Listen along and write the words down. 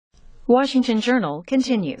Washington Journal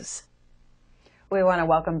continues. We want to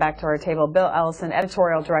welcome back to our table Bill Allison,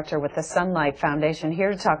 Editorial Director with the Sunlight Foundation,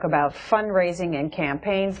 here to talk about fundraising and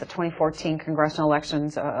campaigns, the 2014 congressional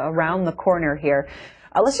elections around the corner here.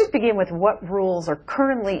 Let's just begin with what rules are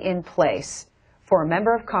currently in place for a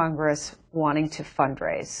member of Congress wanting to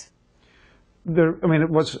fundraise.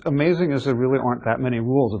 What's amazing is there really aren't that many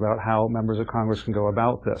rules about how members of Congress can go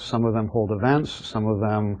about this. Some of them hold events, some of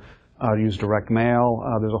them use direct mail.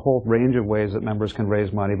 There's a whole range of ways that members can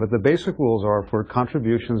raise money, but the basic rules are for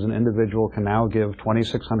contributions, an individual can now give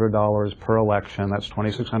 $2,600 per election. That's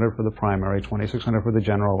 $2,600 for the primary, $2,600 for the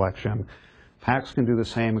general election. PACs can do the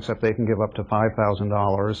same, except they can give up to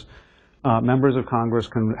 $5,000. Members of Congress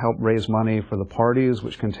can help raise money for the parties,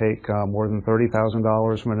 which can take more than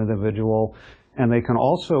 $30,000 from an individual. And they can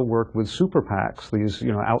also work with super PACs, these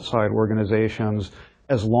outside organizations,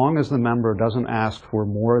 as long as the member doesn't ask for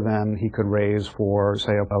more than he could raise for,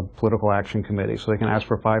 say, a political action committee. So they can ask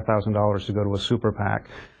for $5,000 to go to a super PAC.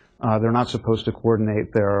 They're not supposed to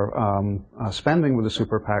coordinate their spending with the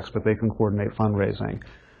super PACs, but they can coordinate fundraising.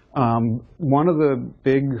 One of the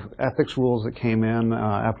big ethics rules that came in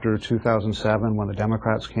after 2007, when the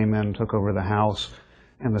Democrats came in and took over the House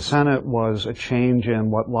and the Senate, was a change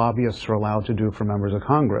in what lobbyists are allowed to do for members of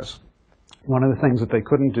Congress. One of the things that they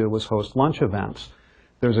couldn't do was host lunch events.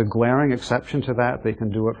 There's a glaring exception to that. They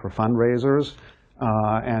can do it for fundraisers.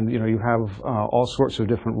 And you have all sorts of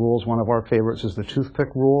different rules. One of our favorites is the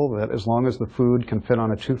toothpick rule, that as long as the food can fit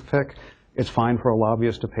on a toothpick, it's fine for a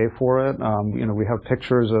lobbyist to pay for it. We have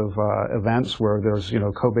pictures of events where there's,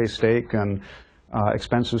 Kobe steak and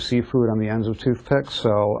expensive seafood on the ends of toothpicks.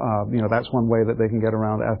 So, that's one way that they can get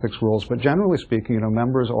around ethics rules. But generally speaking,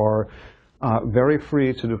 members are very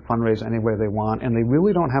free to fundraise any way they want, and they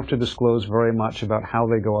really don't have to disclose very much about how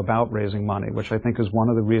they go about raising money, which I think is one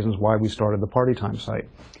of the reasons why we started the Party Time site.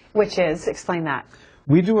 Which is? Explain that.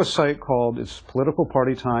 We do a site called, it's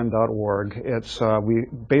politicalpartytime.org. We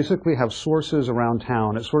basically have sources around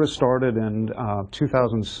town. It sort of started in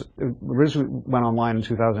originally went online in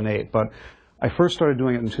 2008, but I first started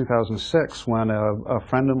doing it in 2006 when a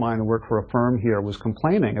friend of mine who worked for a firm here was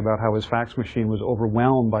complaining about how his fax machine was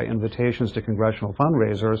overwhelmed by invitations to congressional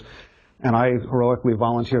fundraisers, and I heroically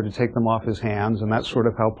volunteered to take them off his hands, and that's sort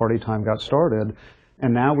of how Party Time got started.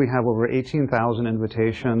 And now we have over 18,000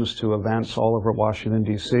 invitations to events all over Washington,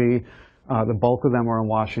 D.C. The bulk of them are in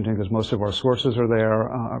Washington because most of our sources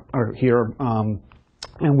are here.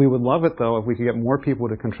 And we would love it, though, if we could get more people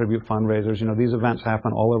to contribute fundraisers. These events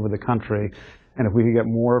happen all over the country, and if we could get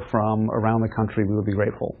more from around the country, we would be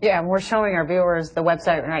grateful. Yeah, and we're showing our viewers the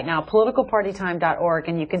website right now, politicalpartytime.org,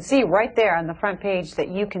 and you can see right there on the front page that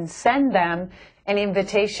you can send them an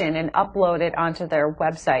invitation and upload it onto their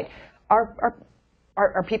website.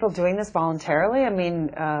 Are people doing this voluntarily?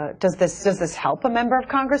 Does this help a member of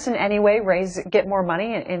Congress in any way get more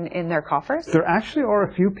money in their coffers? There actually are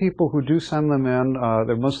a few people who do send them in.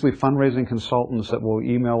 They're mostly fundraising consultants that will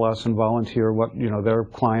email us and volunteer what their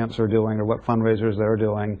clients are doing or what fundraisers they're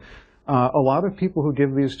doing. A lot of people who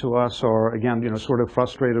give these to us are, again, sort of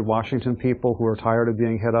frustrated Washington people who are tired of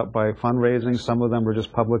being hit up by fundraising. Some of them are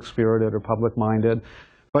just public-spirited or public-minded.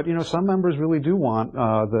 But some members really do want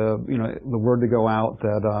the word to go out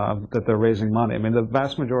that they're raising money. The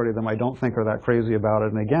vast majority of them I don't think are that crazy about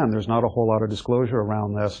it. And again, there's not a whole lot of disclosure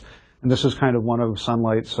around this. And this is kind of one of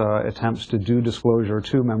Sunlight's attempts to do disclosure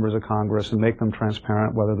to members of Congress and make them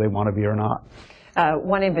transparent whether they want to be or not.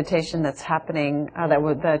 One invitation that's happening,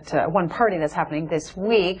 one party that's happening this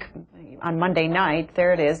week, on Monday night,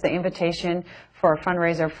 there it is, the invitation for a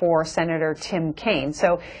fundraiser for Senator Tim Kaine.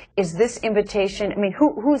 So is this invitation,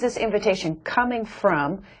 who is this invitation coming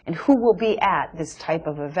from, and who will be at this type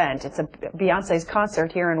of event? It's a Beyonce's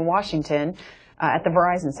concert here in Washington at the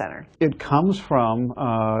Verizon Center. It comes from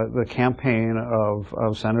the campaign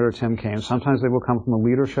of Senator Tim Kaine. Sometimes they will come from a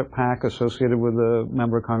leadership PAC associated with a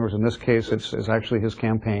member of Congress. In this case, it's actually his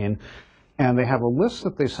campaign. And they have a list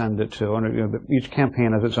that they send it to, and each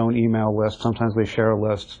campaign has its own email list. Sometimes they share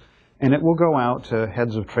lists. And it will go out to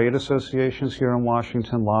heads of trade associations here in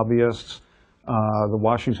Washington, lobbyists, the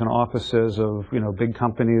Washington offices of, big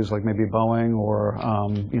companies like maybe Boeing or,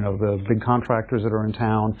 the big contractors that are in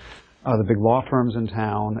town, the big law firms in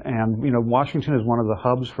town. And, Washington is one of the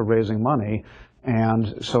hubs for raising money. And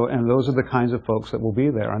those are the kinds of folks that will be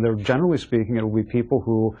there. And they're, generally speaking, it will be people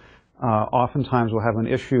who oftentimes will have an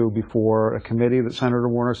issue before a committee that Senator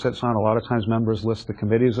Warner sits on. A lot of times members list the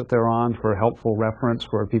committees that they're on for helpful reference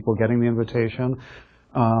for people getting the invitation.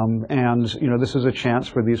 This is a chance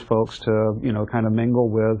for these folks to, kind of mingle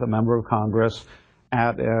with a member of Congress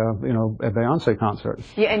at a Beyonce concert.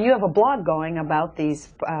 Yeah, and you have a blog going about these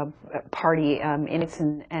party invites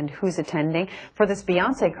and who's attending for this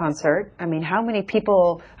Beyonce concert. I mean, how many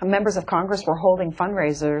people, members of Congress, were holding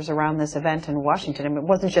fundraisers around this event in Washington? I mean, it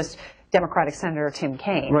wasn't just Democratic Senator Tim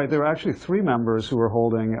Kaine. Right. There were actually 3 members who were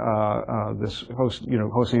holding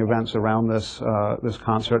hosting events around this this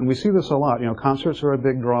concert, and we see this a lot. Concerts are a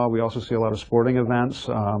big draw. We also see a lot of sporting events.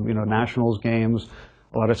 Nationals games.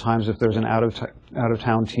 A lot of times, if there's an out of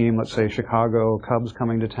town team, let's say Chicago Cubs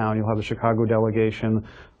coming to town, you'll have a Chicago delegation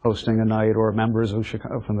hosting a night, or members of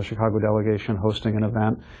from the Chicago delegation hosting an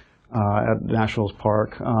event at Nationals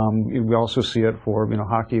Park. We also see it for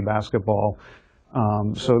hockey, basketball.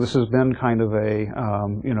 So this has been kind of a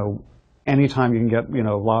anytime you can get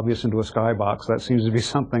lobbyists into a skybox, that seems to be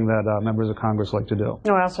something that members of Congress like to do.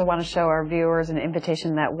 I also want to show our viewers an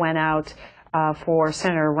invitation that went out for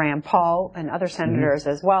Senator Rand Paul and other senators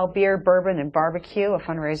as well. Beer, bourbon, and barbecue, a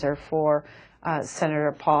fundraiser for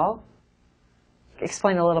Senator Paul.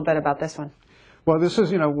 Explain a little bit about this one. Well, this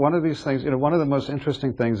is, one of these things, one of the most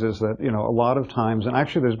interesting things is that, a lot of times, and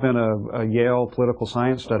actually there's been a Yale political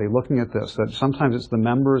science study looking at this, that sometimes it's the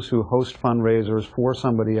members who host fundraisers for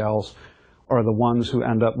somebody else are the ones who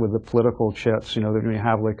end up with the political chits. That we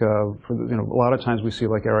have like a lot of times we see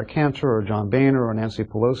like Eric Cantor or John Boehner or Nancy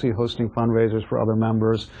Pelosi hosting fundraisers for other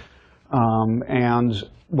members.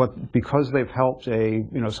 Because they've helped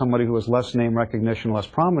somebody who has less name recognition, less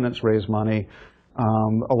prominence raise money,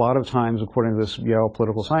 a lot of times, according to this Yale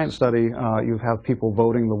political science study, you have people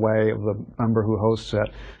voting the way of the member who hosts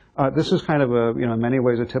it. This is kind of in many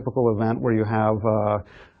ways a typical event where you have,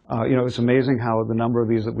 it's amazing how the number of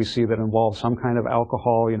these that we see that involve some kind of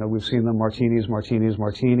alcohol, we've seen them martinis.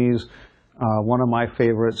 One of my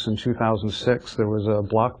favorites in 2006, there was a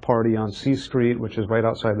block party on C Street, which is right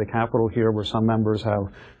outside the Capitol here, where some members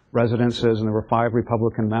have residences, and there were 5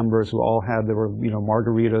 Republican members who all had, there were,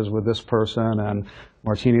 margaritas with this person and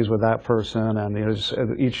martinis with that person,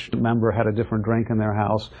 and each member had a different drink in their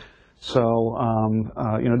house. So,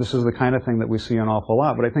 this is the kind of thing that we see an awful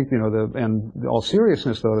lot. But I think, in all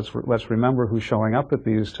seriousness, though, let's remember who's showing up at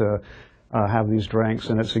these to have these drinks,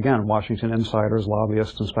 and it's, again, Washington insiders,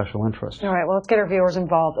 lobbyists, and special interests. All right, well, let's get our viewers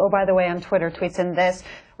involved. Oh, by the way, on Twitter, tweets in this: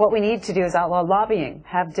 what we need to do is outlaw lobbying,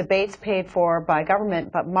 have debates paid for by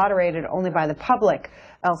government, but moderated only by the public,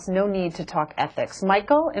 else no need to talk ethics.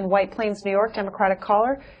 Michael in White Plains, New York, Democratic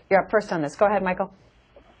caller. You're up first on this. Go ahead, Michael.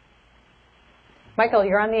 Michael,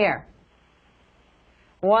 you're on the air.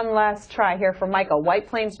 One last try here for Michael. White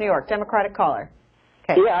Plains, New York, Democratic caller.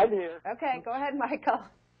 Okay. Yeah, I'm here. Okay, go ahead, Michael.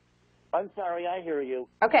 I'm sorry, I hear you.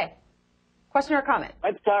 Okay. Question or comment?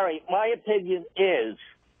 I'm sorry. My opinion is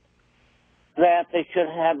that they should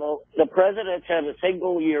have the president should have a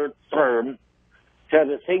single-year term, should have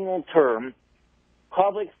a single term,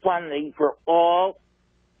 public funding for all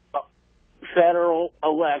federal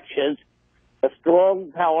elections, a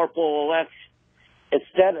strong, powerful election,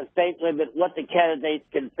 instead of state limit what the candidates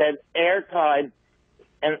can spend airtime,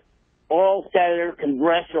 and all senators,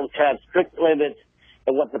 congressional should have strict limits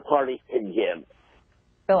and what the parties can give.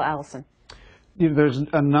 Bill Allison. There's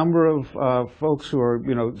a number of folks who are,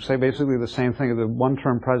 say basically the same thing. The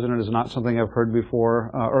one-term president is not something I've heard before,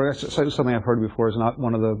 or something I've heard before is not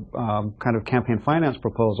one of the kind of campaign finance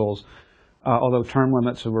proposals, although term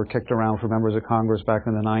limits were kicked around for members of Congress back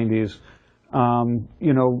in the 90s.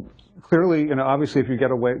 Clearly, obviously if you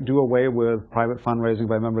do away with private fundraising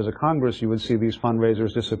by members of Congress, you would see these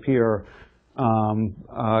fundraisers disappear.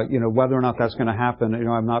 Whether or not that's going to happen,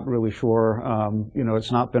 I'm not really sure.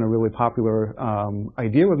 It's not been a really popular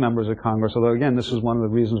idea with members of Congress, although, again, this is one of the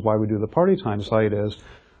reasons why we do the party time site is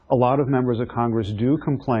a lot of members of Congress do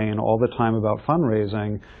complain all the time about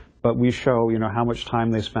fundraising, but we show, how much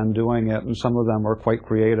time they spend doing it, and some of them are quite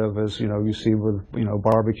creative, as, you see with,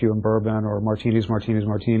 barbecue and bourbon or martinis, or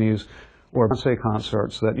Beyonce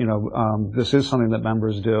concerts, that, this is something that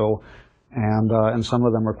members do, and some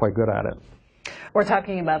of them are quite good at it. We're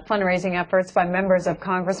talking about fundraising efforts by members of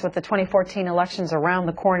Congress with the 2014 elections around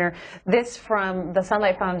the corner. This from the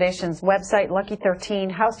Sunlight Foundation's website, Lucky 13,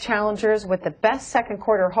 House challengers with the best second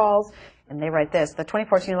quarter hauls. And they write this: the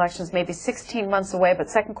 2014 elections may be 16 months away, but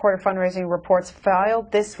second quarter fundraising reports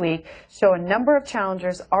filed this week show a number of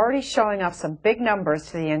challengers already showing up some big numbers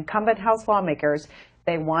to the incumbent House lawmakers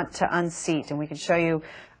they want to unseat. And we can show you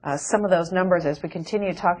some of those numbers as we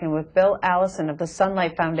continue talking with Bill Allison of the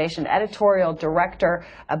Sunlight Foundation, Editorial Director,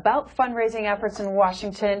 about fundraising efforts in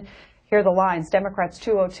Washington. Here are the lines: Democrats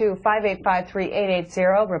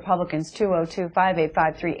 202-585-3880, Republicans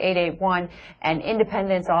 202-585-3881, and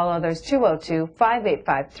Independents, all others,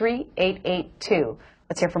 202-585-3882.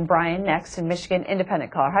 Let's hear from Brian next in Michigan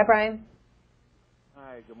Independent Caller. Hi, Brian.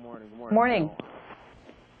 Hi, good morning. Good morning.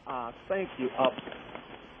 Thank you.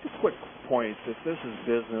 Two quick points. If this is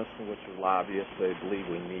business, which is lobbyists, they believe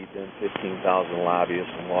we need them, 15,000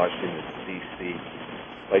 lobbyists in Washington, D.C.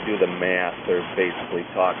 If I do the math, they're basically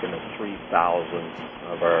talking to 3,000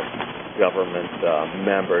 of our government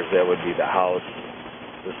members. That would be the House,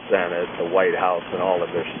 the Senate, the White House, and all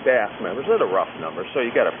of their staff members. They're a rough number, so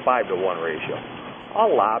you got a 5-to-1 ratio.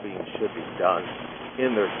 All lobbying should be done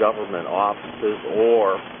in their government offices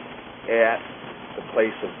or at the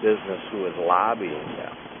place of business who is lobbying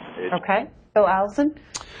them. Okay. Bill Allison?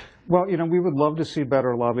 Well, we would love to see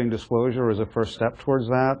better lobbying disclosure as a first step towards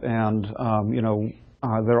that. And,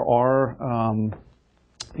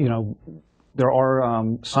 there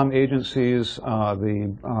are some agencies,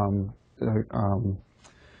 the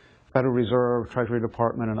Federal Reserve, Treasury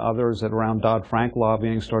Department, and others that around Dodd-Frank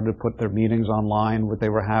lobbying started to put their meetings online, what they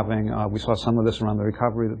were having. We saw some of this around the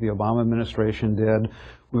recovery that the Obama administration did.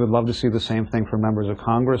 We would love to see the same thing for members of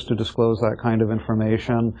Congress to disclose that kind of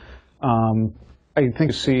information. I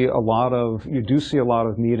think you do see a lot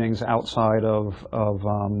of meetings outside of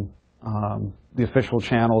the official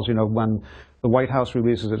channels. When the White House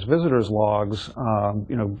releases its visitors logs,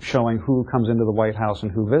 showing who comes into the White House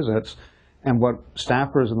and who visits. And what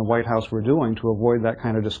staffers in the White House were doing to avoid that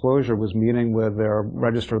kind of disclosure was meeting with their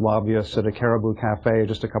registered lobbyists at a Caribou Cafe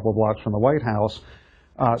just a couple of blocks from the White House,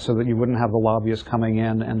 so that you wouldn't have the lobbyists coming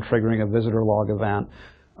in and triggering a visitor log event.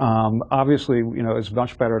 Obviously, it's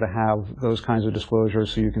much better to have those kinds of disclosures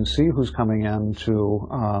so you can see who's coming in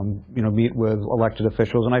to, meet with elected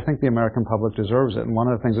officials. And I think the American public deserves it. And one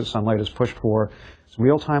of the things that Sunlight has pushed for is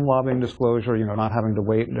real-time lobbying disclosure, not having to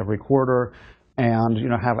wait every quarter. And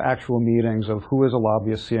have actual meetings of who is a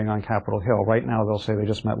lobbyist seeing on Capitol Hill. Right now they'll say they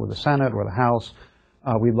just met with the Senate or the House.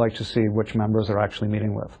 We'd like to see which members they're actually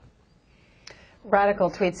meeting with. Radical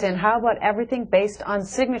tweets in, how about everything based on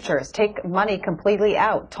signatures? Take money completely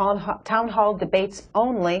out. Town hall debates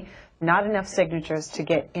only. Not enough signatures to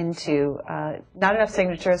get into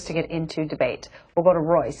debate. We'll go to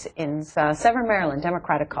Royce in Severn, Maryland,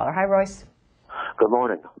 Democratic caller. Hi, Royce. Good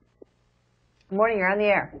morning. Good morning. You're on the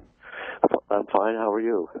air. I'm fine. How are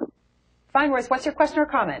you? Fine, Royce. What's your question or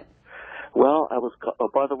comment? Well,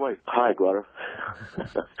 by the way, hi, Glenn.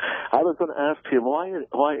 I was going to ask him why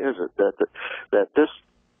is it that this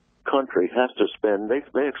country has to spend?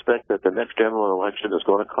 They expect that the next general election is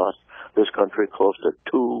going to cost this country close to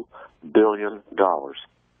 $2 billion.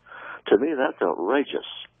 To me, that's outrageous.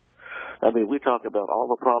 I mean, we talk about all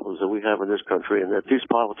the problems that we have in this country, and that these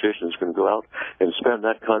politicians can go out and spend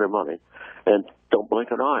that kind of money and don't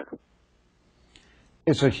blink an eye.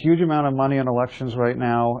 It's a huge amount of money in elections right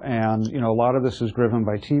now, and a lot of this is driven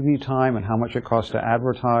by TV time and how much it costs to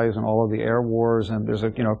advertise and all of the air wars. And there's a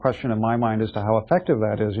question in my mind as to how effective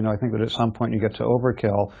that is. I think that at some point you get to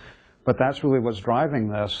overkill, but that's really what's driving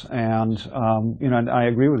this. And and I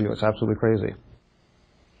agree with you. It's absolutely crazy.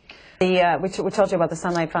 We told you about the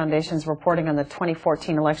Sunlight Foundation's reporting on the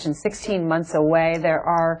 2014 election, 16 months away. There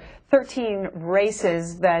are 13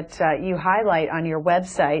 races that you highlight on your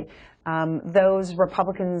website. Those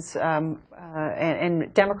Republicans and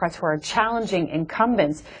Democrats who are challenging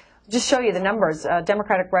incumbents. Just show you the numbers.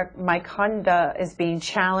 Democratic Rep. Mike Honda is being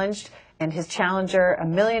challenged, and his challenger $1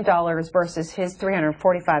 million versus his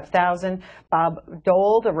 $345,000. Bob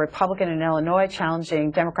Dole, the Republican in Illinois, challenging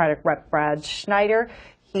Democratic Rep. Brad Schneider.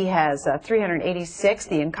 He has 386.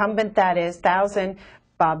 The incumbent, that is, 1,000.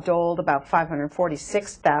 Bob Dole, about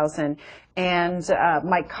 546,000. And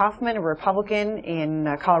Mike Kaufman, a Republican in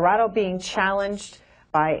Colorado, being challenged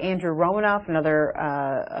by Andrew Romanoff, another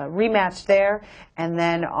rematch there. And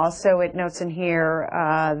then also it notes in here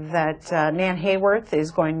that Nan Hayworth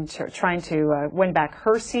is trying to win back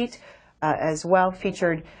her seat as well,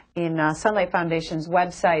 featured in Sunlight Foundation's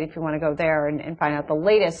website if you want to go there and find out the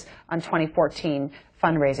latest on 2014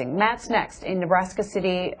 fundraising. Matt's next in Nebraska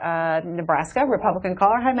City, Nebraska, Republican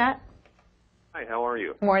caller. Hi, Matt. Hi, how are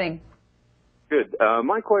you? Morning. Good.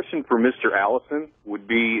 My question for Mr. Allison would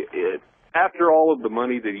be, after all of the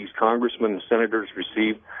money that these congressmen and senators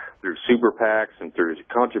receive through super PACs and through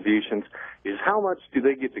contributions, is how much do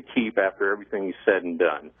they get to keep after everything is said and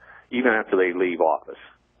done, even after they leave office?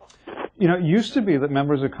 It used to be that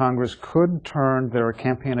members of Congress could turn their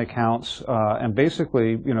campaign accounts and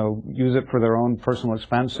basically, use it for their own personal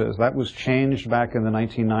expenses. That was changed back in the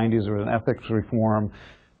 1990s. There was an ethics reform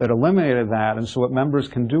that eliminated that. And so what members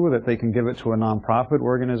can do with it, they can give it to a nonprofit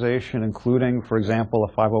organization, including, for example,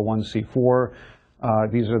 a 501c4.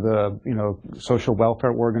 These are the, social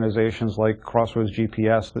welfare organizations like Crossroads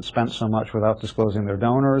GPS that spent so much without disclosing their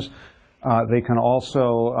donors. They can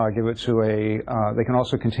also give it to they can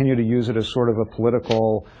also continue to use it as sort of a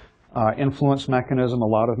political influence mechanism. A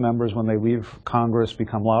lot of members, when they leave Congress,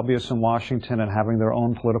 become lobbyists in Washington, and having their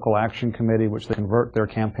own political action committee, which they convert their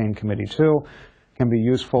campaign committee to, can be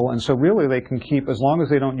useful. And so really they can keep, as long as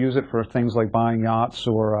they don't use it for things like buying yachts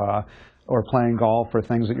or playing golf or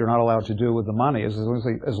things that you're not allowed to do with the money, as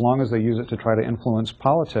long as they use it to try to influence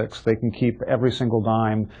politics, they can keep every single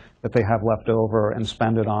dime that they have left over and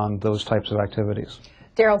spend it on those types of activities.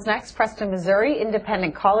 Daryl's next, Preston, Missouri,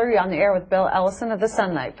 independent caller. You're on the air with Bill Allison of the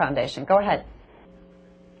Sunlight Foundation. Go ahead.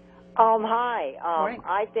 Hi.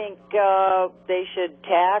 I think they should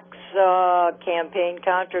tax campaign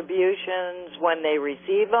contributions when they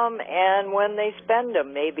receive them and when they spend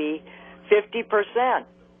them, maybe 50%.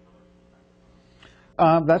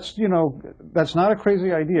 That's not a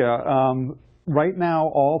crazy idea. Right now,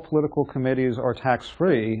 all political committees are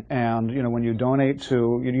tax-free, and when you donate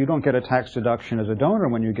to, you don't get a tax deduction as a donor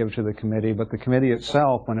when you give to the committee, but the committee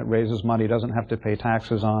itself, when it raises money, doesn't have to pay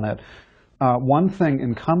taxes on it. One thing,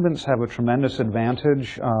 incumbents have a tremendous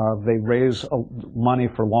advantage. They raise money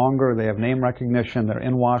for longer. They have name recognition. They're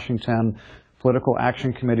in Washington. Political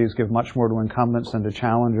action committees give much more to incumbents than to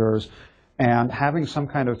challengers. And having some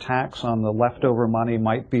kind of tax on the leftover money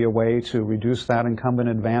might be a way to reduce that incumbent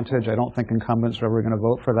advantage. I don't think incumbents are ever going to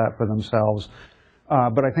vote for that for themselves.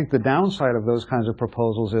 But I think the downside of those kinds of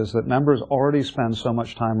proposals is that members already spend so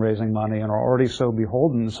much time raising money and are already so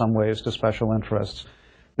beholden in some ways to special interests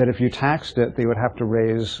that if you taxed it, they would have to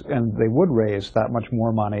raise, and they would raise that much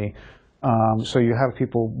more money. So you have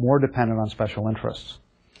people more dependent on special interests.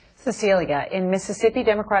 Cecilia in Mississippi,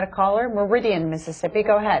 Democratic caller, Meridian, Mississippi.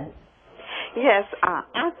 Go ahead. Yes,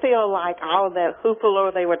 I feel like all of that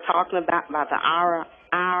hoopla they were talking about the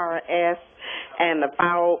IRS and the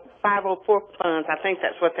 504 funds, I think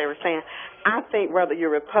that's what they were saying. I think whether you're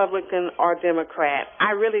Republican or Democrat,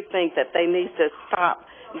 I really think that they need to stop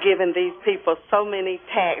giving these people so many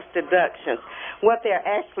tax deductions. What they're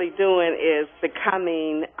actually doing is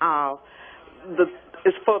becoming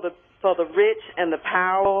is for the rich and the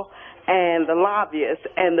powerful and the lobbyists,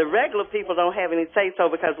 and the regular people don't have any say-so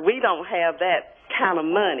because we don't have that kind of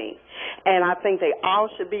money. And I think they all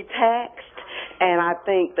should be taxed, and I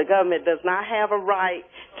think the government does not have a right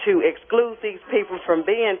to exclude these people from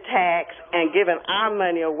being taxed and giving our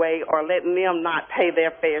money away or letting them not pay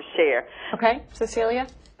their fair share. Okay, Cecilia?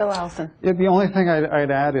 Bill Allison. Yeah, the only thing I'd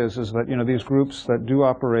add is that these groups that do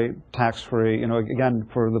operate tax-free, again,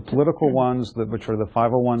 for the political ones, which are the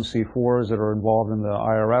 501c4s that are involved in the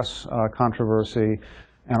IRS controversy,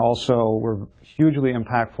 and also were hugely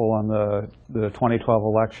impactful on the 2012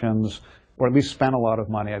 elections, or at least spent a lot of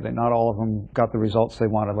money. I think not all of them got the results they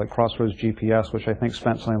wanted, like Crossroads GPS, which I think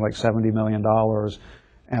spent something like $70 million,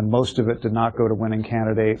 and most of it did not go to winning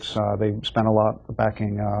candidates. They spent a lot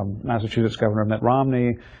backing Massachusetts Governor Mitt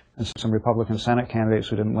Romney and some Republican Senate candidates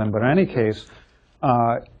who didn't win. But in any case,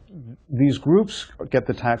 these groups get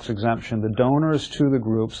the tax exemption. The donors to the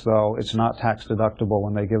groups, though, it's not tax deductible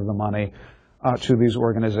when they give the money to these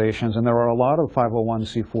organizations. And there are a lot of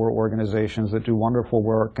 501c4 organizations that do wonderful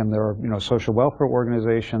work, and there are social welfare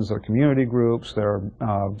organizations, there are community groups, there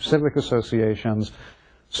are civic associations.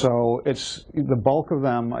 So it's the bulk of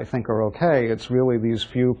them, I think, are okay. It's really these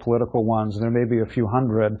few political ones. There may be a few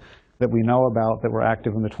hundred that we know about that were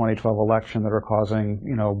active in the 2012 election that are causing,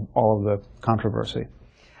 all of the controversy.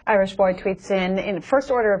 Irish Boy tweets in first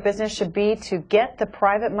order of business should be to get the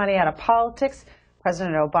private money out of politics.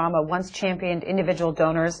 President Obama once championed individual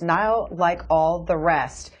donors, now like all the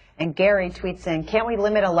rest. And Gary tweets in, can't we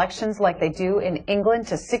limit elections like they do in England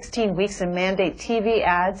to 16 weeks and mandate TV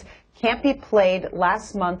ads can't be played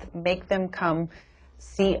last month, make them come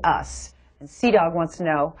see us? And C-Dog wants to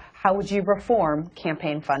know, how would you reform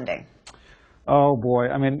campaign funding? Oh boy,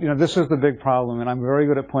 I mean, this is the big problem, and I'm very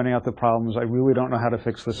good at pointing out the problems. I really don't know how to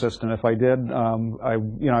fix the system. If I did, I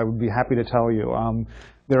would be happy to tell you.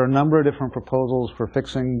 There are a number of different proposals for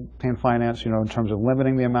fixing campaign finance, in terms of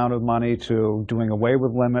limiting the amount of money to doing away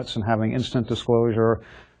with limits and having instant disclosure.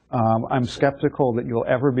 I'm skeptical that you'll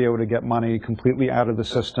ever be able to get money completely out of the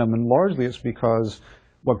system, and largely it's because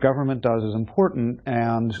what government does is important,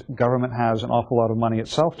 and government has an awful lot of money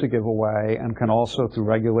itself to give away and can also, through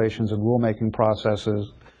regulations and rulemaking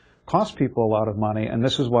processes, cost people a lot of money, and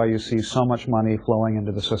this is why you see so much money flowing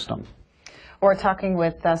into the system. We're talking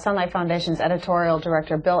with Sunlight Foundation's Editorial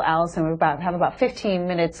Director, Bill Allison. We have about 15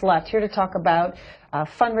 minutes left here to talk about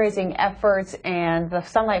fundraising efforts and the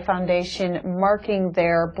Sunlight Foundation marking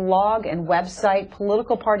their blog and website,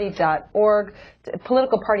 politicalparty.org,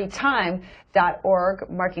 politicalpartytime.org,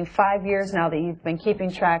 marking 5 years now that you've been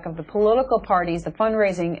keeping track of the political parties, the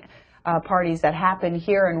fundraising parties that happen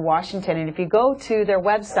here in Washington. And if you go to their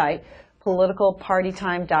website,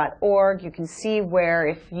 politicalpartytime.org, you can see where,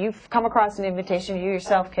 if you've come across an invitation, you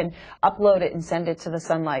yourself can upload it and send it to the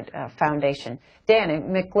Sunlight Foundation. Dan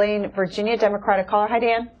in McLean, Virginia, Democratic caller. Hi,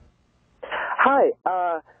 Dan. Hi.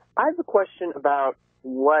 I have a question about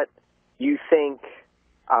what you think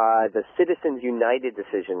the Citizens United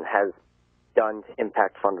decision has done to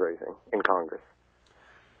impact fundraising in Congress.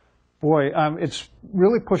 Boy, it's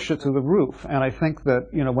really pushed it to the roof. And I think that,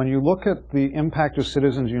 when you look at the impact of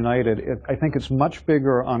Citizens United, I think it's much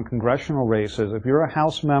bigger on congressional races. If you're a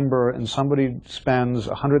House member and somebody spends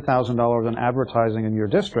 $100,000 on advertising in your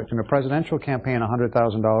district, in a presidential campaign,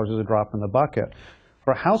 $100,000 is a drop in the bucket.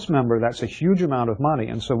 For a House member, that's a huge amount of money.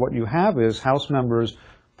 And so what you have is House members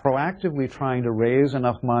proactively trying to raise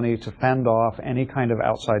enough money to fend off any kind of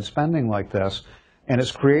outside spending like this. And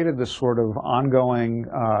it's created this sort of ongoing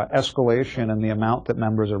escalation in the amount that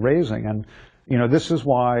members are raising. And, this is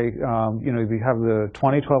why, if you have the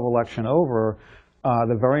 2012 election over,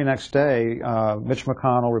 the very next day, Mitch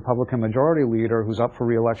McConnell, Republican Majority Leader, who's up for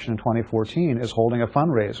re-election in 2014, is holding a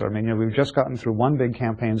fundraiser. I mean, we've just gotten through one big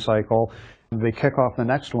campaign cycle. They kick off the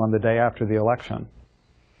next one the day after the election.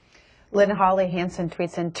 Lynn Holly Hansen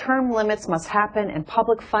tweets in, term limits must happen and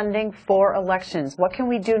public funding for elections. What can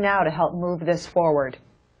we do now to help move this forward?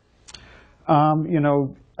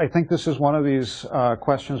 I think this is one of these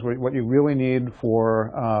questions where what you really need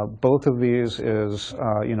for both of these is,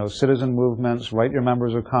 citizen movements. Write your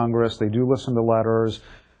members of Congress. They do listen to letters.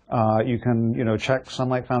 You can, check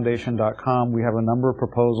sunlightfoundation.com. We have a number of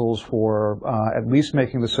proposals for at least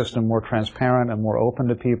making the system more transparent and more open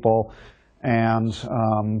to people. And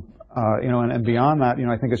and beyond that,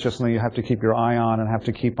 I think it's just something you have to keep your eye on and have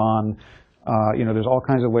to keep on. There's all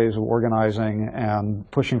kinds of ways of organizing and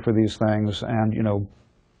pushing for these things, and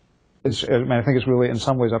I think it's really in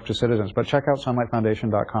some ways up to citizens. But check out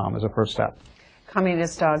sunlightfoundation.com as a first step.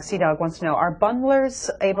 Communist Dog, C-Dog wants to know, are bundlers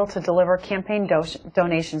able to deliver campaign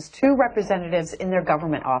donations to representatives in their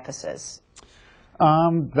government offices?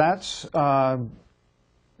 That's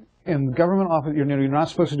in government office. You're not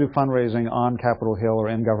supposed to do fundraising on Capitol Hill or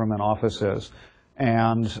in government offices.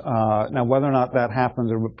 And now, whether or not that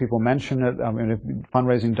happens, or people mention it, if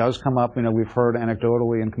fundraising does come up, we've heard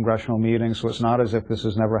anecdotally in congressional meetings, so it's not as if this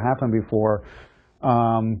has never happened before.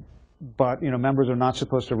 But members are not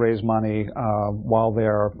supposed to raise money while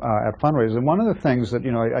they're at fundraisers. And one of the things that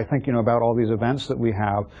I think about all these events that we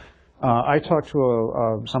have, I talked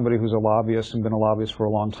to somebody who's a lobbyist and been a lobbyist for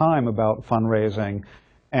a long time about fundraising,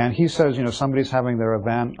 and he says somebody's having their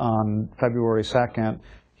event on February 2nd.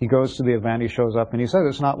 He goes to the event, he shows up, and he says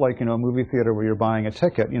it's not like a movie theater where you're buying a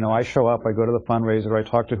ticket. I show up, I go to the fundraiser, I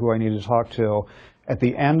talk to who I need to talk to. At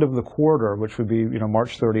the end of the quarter, which would be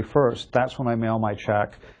March 31st, that's when I mail my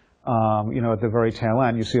check. At the very tail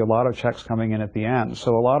end, you see a lot of checks coming in at the end.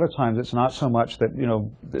 So a lot of times it's not so much that,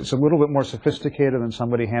 it's a little bit more sophisticated than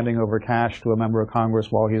somebody handing over cash to a member of Congress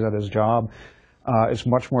while he's at his job. It's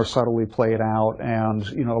much more subtly played out. And,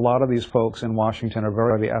 a lot of these folks in Washington are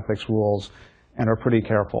very the ethics rules and are pretty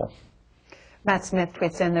careful. Matt Smith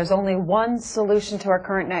tweets in, there's only one solution to our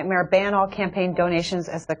current nightmare. Ban all campaign donations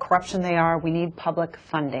as the corruption they are. We need public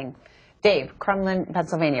funding. Dave, Crumlin,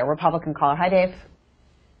 Pennsylvania, Republican caller. Hi, Dave.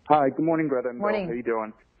 Hi, good morning, Greta and morning. Bill. How you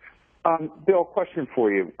doing? Bill, question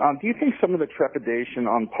for you. Do you think some of the trepidation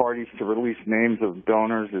on parties to release names of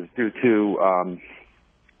donors is due to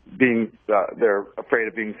they're afraid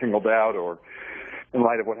of being singled out, or in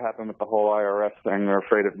light of what happened with the whole IRS thing, they're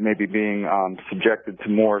afraid of maybe being subjected to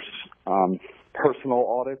more personal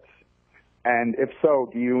audits? And if so,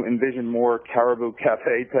 do you envision more Caribou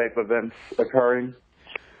Cafe type events occurring?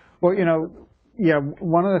 Well, yeah,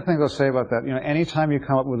 one of the things I'll say about that, anytime you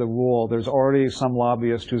come up with a rule, there's already some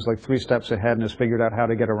lobbyist who's like 3 steps ahead and has figured out how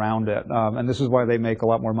to get around it. And this is why they make a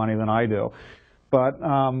lot more money than I do. But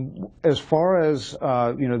as far as,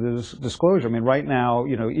 the disclosure, right now,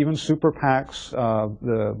 even super PACs,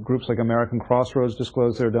 the groups like American Crossroads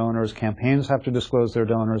disclose their donors, campaigns have to disclose their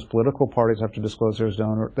donors, political parties have to disclose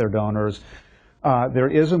their donors. There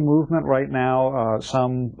is a movement right now.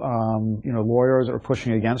 Some, lawyers are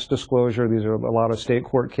pushing against disclosure. These are a lot of state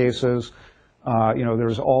court cases.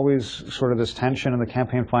 There's always sort of this tension in the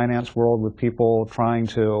campaign finance world with people trying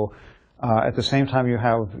to, at the same time you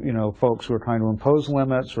have, folks who are trying to impose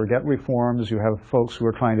limits or get reforms. You have folks who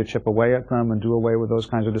are trying to chip away at them and do away with those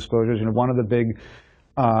kinds of disclosures. One of the big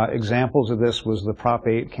examples of this was the Prop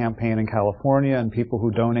 8 campaign in California, and people who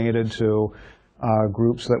donated to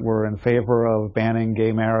groups that were in favor of banning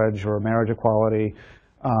gay marriage or marriage equality.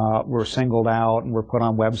 we're singled out and we're put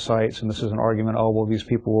on websites, and this is an argument, oh, well, these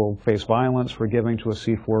people will face violence for giving to a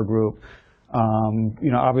C4 group.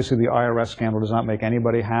 Obviously the IRS scandal does not make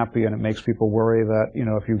anybody happy, and it makes people worry that,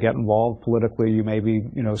 if you get involved politically, you may be,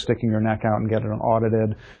 sticking your neck out and getting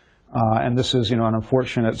audited. And this is, an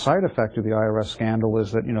unfortunate side effect of the IRS scandal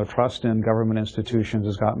is that, trust in government institutions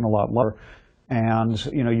has gotten a lot lower. And,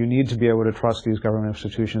 you need to be able to trust these government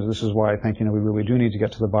institutions. This is why I think, we really do need to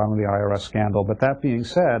get to the bottom of the IRS scandal. But that being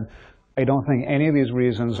said, I don't think any of these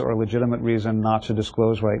reasons are a legitimate reason not to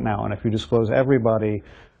disclose right now. And if you disclose everybody,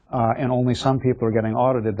 and only some people are getting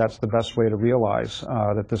audited, that's the best way to realize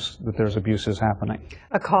that there's abuses happening.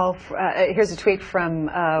 Here's a tweet from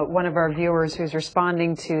one of our viewers who's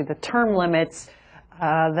responding to the term limits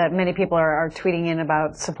that many people are tweeting in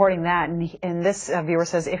about supporting that. And this viewer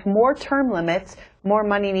says, if more term limits, more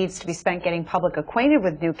money needs to be spent getting public acquainted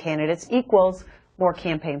with new candidates equals more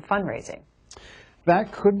campaign fundraising.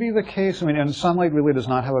 That could be the case. And Sunlight really does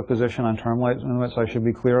not have a position on term limits. I should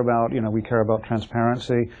be clear about, we care about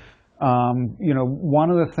transparency.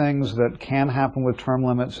 One of the things that can happen with term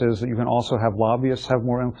limits is that you can also have lobbyists have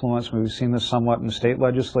more influence. We've seen this somewhat in state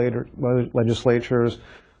legislatures,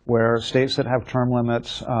 where states that have term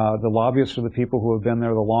limits, the lobbyists are the people who have been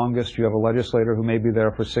there the longest. You have a legislator who may be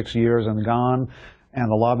there for 6 years and gone,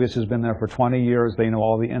 and the lobbyist has been there for 20 years. They know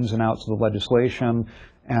all the ins and outs of the legislation,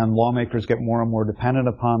 and lawmakers get more and more dependent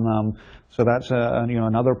upon them. So that's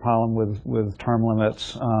another problem with term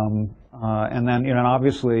limits. And then, and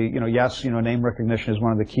obviously, yes, name recognition is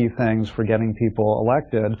one of the key things for getting people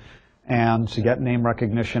elected. And to get name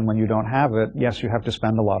recognition when you don't have it, yes, you have to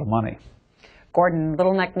spend a lot of money. Gordon,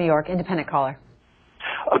 Little Neck, New York, independent caller.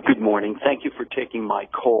 Good morning. Thank you for taking my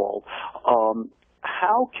call.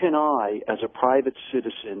 How can I, as a private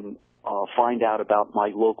citizen, find out about my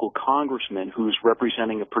local congressman who's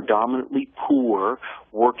representing a predominantly poor,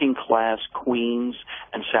 working-class Queens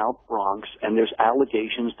and South Bronx, and there's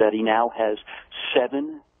allegations that he now has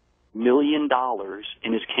 $7 million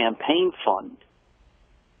in his campaign fund?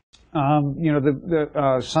 The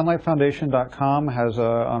sunlightfoundation.com has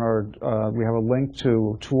we have a link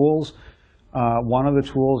to tools. One of the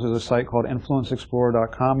tools is a site called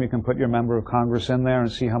influenceexplorer.com. You can put your member of Congress in there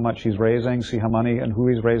and see how much he's raising, see how money and who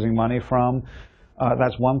he's raising money from.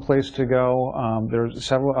 That's one place to go. There's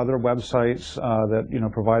several other websites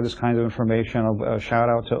that provide this kind of information. A shout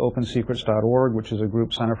out to OpenSecrets.org, which is a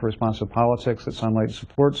group, Center for Responsive Politics, that Sunlight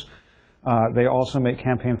supports. They also make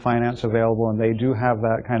campaign finance available, and they do have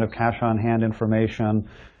that kind of cash on hand information.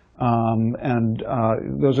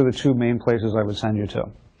 Those are the two main places I would send you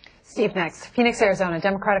to. Steve next. Phoenix, Arizona,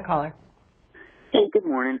 Democratic caller. Hey, good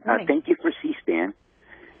morning. Thank you for Cspan,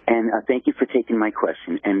 and thank you for taking my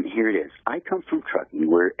question. And here it is. I come from trucking,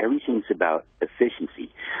 where everything's about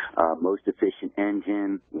efficiency. Most efficient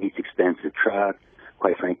engine, least expensive truck,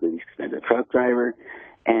 quite frankly, least expensive truck driver,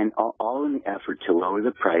 and all in the effort to lower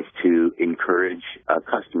the price to encourage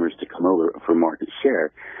customers to come over for market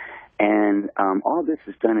share. And all this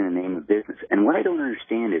is done in the name of business. And what I don't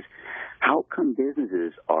understand is how come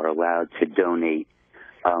businesses are allowed to donate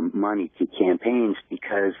money to campaigns?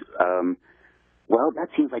 Because, well, that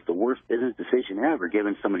seems like the worst business decision ever,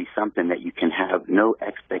 giving somebody something that you can have no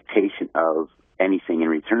expectation of anything in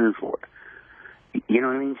return for. You know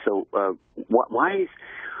what I mean? So why is –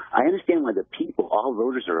 I understand why the people, all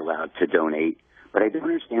voters are allowed to donate, but I don't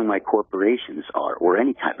understand why corporations are, or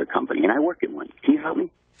any type of company. And I work in one. Can you help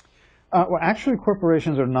me? Well, actually,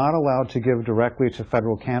 corporations are not allowed to give directly to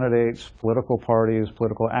federal candidates, political parties,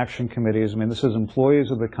 political action committees. I mean, this is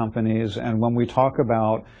employees of the companies, and when we talk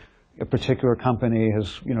about a particular company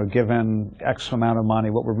has, given X amount of money,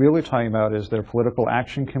 what we're really talking about is their political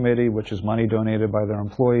action committee, which is money donated by their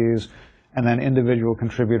employees, and then individual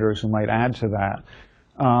contributors who might add to that.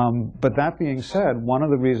 But that being said, one of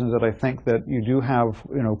the reasons that I think that you do have,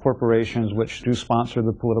 corporations which do sponsor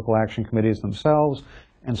the political action committees themselves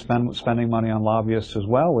and spending money on lobbyists as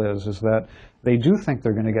well is that they do think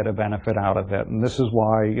they're going to get a benefit out of it. And this is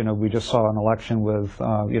why, we just saw an election with,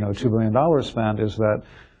 $2 billion spent is that,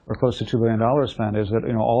 or close to $2 billion spent is that,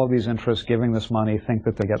 all of these interests giving this money think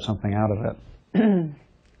that they get something out of it.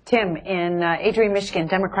 Tim in Adrian, Michigan,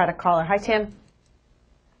 Democratic caller. Hi, Tim.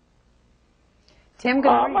 Tim,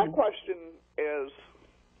 good morning. My question is,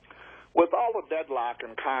 with all the deadlock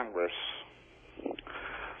in Congress,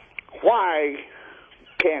 why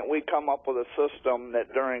can't we come up with a system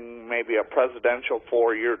that during maybe a presidential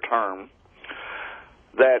 4-year term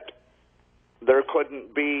that there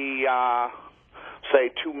couldn't be,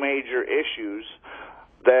 say, 2 major issues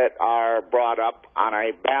that are brought up on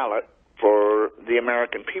a ballot for the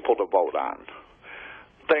American people to vote on?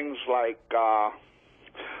 Things like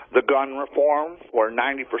the gun reform, where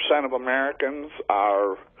 90% of Americans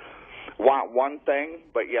want one thing,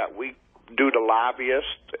 but yet we, due to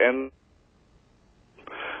lobbyists, and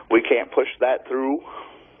we can't push that through,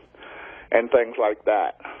 and things like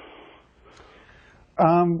that.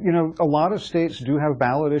 You know, a lot of states do have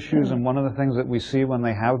ballot issues, and one of the things that we see when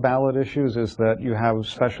they have ballot issues is that you have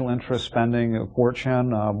special interest spending a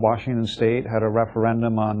fortune. Washington State had a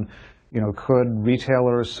referendum on, you know, could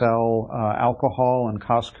retailers sell alcohol, and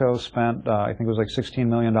Costco spent, I think it was like $16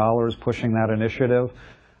 million pushing that initiative.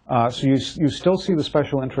 So you still see the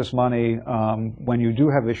special interest money when you do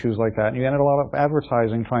have issues like that. And you get a lot of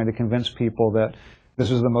advertising trying to convince people that this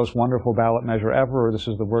is the most wonderful ballot measure ever, or this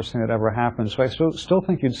is the worst thing that ever happened. So I still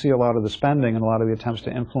think you'd see a lot of the spending and a lot of the attempts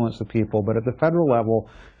to influence the people. But at the federal level,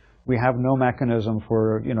 we have no mechanism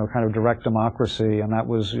for, you know, kind of direct democracy, and that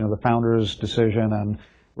was, you know, the founders' decision, and it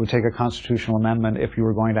would take a constitutional amendment if you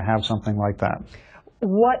were going to have something like that.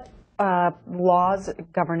 What laws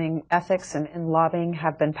governing ethics and lobbying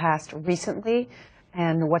have been passed recently,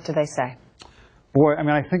 and what do they say? Boy, I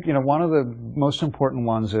mean, I think, you know, one of the most important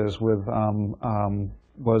ones is with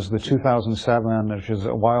was the 2007, which is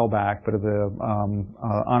a while back, but the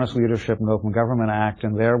Honest Leadership and Open Government Act,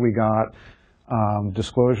 and there we got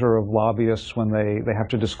disclosure of lobbyists when they have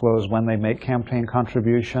to disclose when they make campaign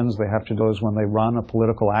contributions. They have to disclose when they run a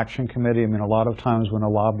political action committee. I mean, a lot of times when a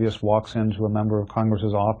lobbyist walks into a member of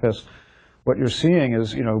Congress's office, what you're seeing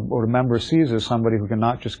is, you know, what a member sees is somebody who can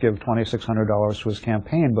not just give $2,600 to his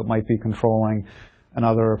campaign, but might be controlling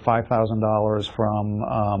another $5,000 from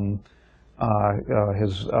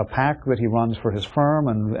his PAC that he runs for his firm,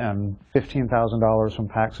 and $15,000 from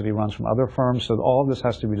PACs that he runs from other firms. So all of this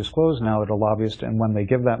has to be disclosed now that a lobbyist, and when they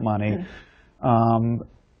give that money,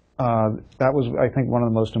 that was, I think, one of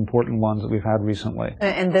the most important ones that we've had recently.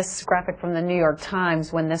 And this graphic from the New York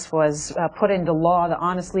Times, when this was put into law, the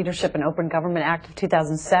Honest Leadership and Open Government Act of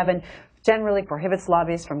 2007 generally prohibits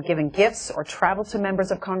lobbyists from giving gifts or travel to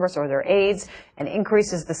members of Congress or their aides, and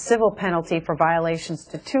increases the civil penalty for violations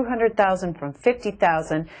to $200,000 from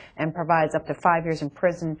 $50,000, and provides up to 5 years in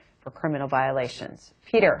prison for criminal violations.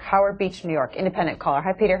 Peter, Howard Beach, New York, independent caller.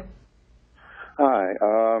 Hi, Peter. Hi.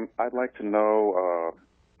 I'd like to know,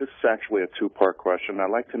 this is actually a two-part question.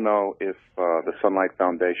 I'd like to know if the Sunlight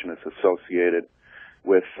Foundation is associated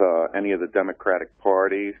with any of the Democratic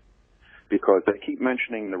Party, because they keep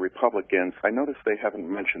mentioning the Republicans. I notice they haven't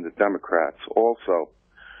mentioned the Democrats. Also,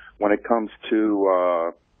 when it comes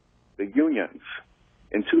to the unions,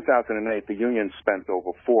 in 2008, the unions spent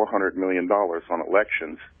over $400 million on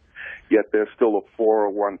elections, yet they're still a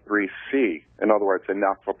 401(c). In other words, a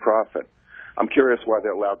not-for-profit. I'm curious why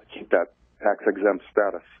they're allowed to keep that tax-exempt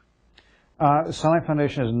status. The Sunlight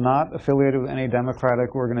Foundation is not affiliated with any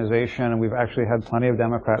Democratic organization, and we've actually had plenty of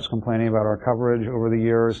Democrats complaining about our coverage over the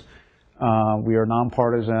years. We are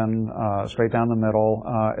nonpartisan, straight down the middle.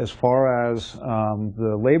 As far as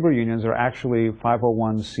the labor unions, are actually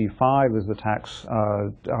 501(c)(5) is the tax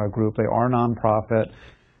group. They are nonprofit,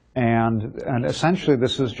 and essentially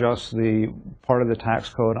this is just the part of the tax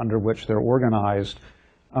code under which they're organized.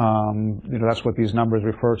 You know, that's what these numbers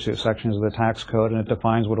refer to, sections of the tax code, and it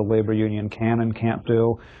defines what a labor union can and can't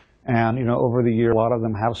do. And, you know, over the year, a lot of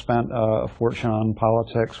them have spent a fortune on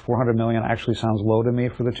politics. $400 million actually sounds low to me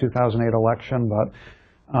for the 2008 election, but,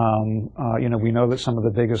 you know, we know that some of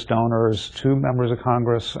the biggest donors to members of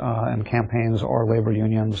Congress and campaigns are labor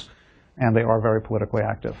unions, and they are very politically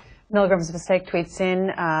active. Milgram's Mistake tweets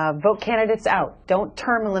in, vote candidates out. Don't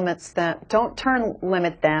term limit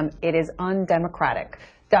them. It is undemocratic.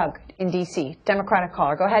 Doug in D.C., Democratic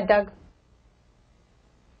caller. Go ahead, Doug.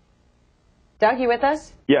 Doug, you with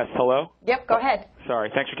us? Yes, hello? Yep, go ahead.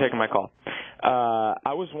 Sorry, thanks for taking my call.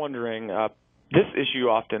 I was wondering, the issue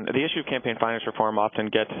of campaign finance reform often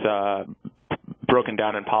gets broken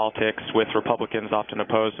down in politics, with Republicans often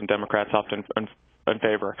opposed and Democrats often in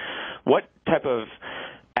favor. What type of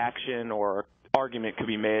action or argument could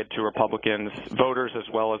be made to Republicans, voters as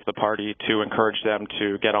well as the party, to encourage them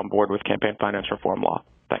to get on board with campaign finance reform law?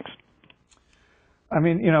 Thanks. I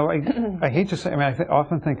mean, you know, I hate to say, I mean, I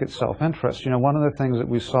often think it's self-interest. You know, one of the things that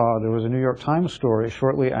we saw, there was a New York Times story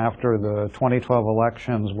shortly after the 2012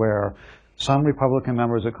 elections where some Republican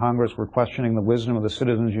members of Congress were questioning the wisdom of the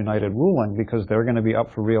Citizens United ruling, because they're going to be up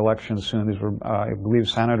for re-election soon. These were, I believe,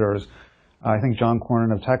 senators. I think John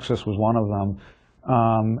Cornyn of Texas was one of them.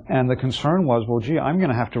 And the concern was, well, gee, I'm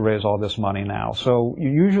going to have to raise all this money now. So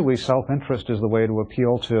usually self-interest is the way to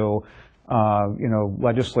appeal to you know,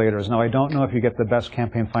 legislators. Now, I don't know if you get the best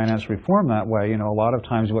campaign finance reform that way. You know, a lot of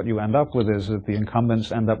times what you end up with is that the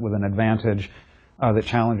incumbents end up with an advantage that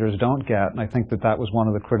challengers don't get. And I think that that was one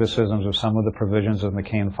of the criticisms of some of the provisions of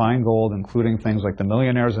McCain-Feingold, including things like the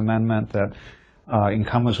Millionaires Amendment, that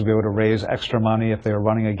incumbents would be able to raise extra money if they were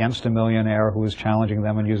running against a millionaire who was challenging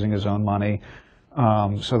them and using his own money.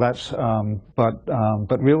 So that's,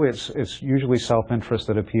 but really it's usually self-interest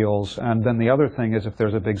that appeals. And then the other thing is if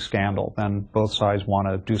there's a big scandal, then both sides want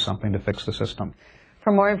to do something to fix the system.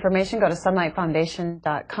 For more information, go to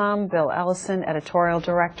sunlightfoundation.com. Bill Allison, Editorial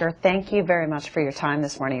Director, thank you very much for your time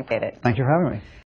this morning. Thank you for having me.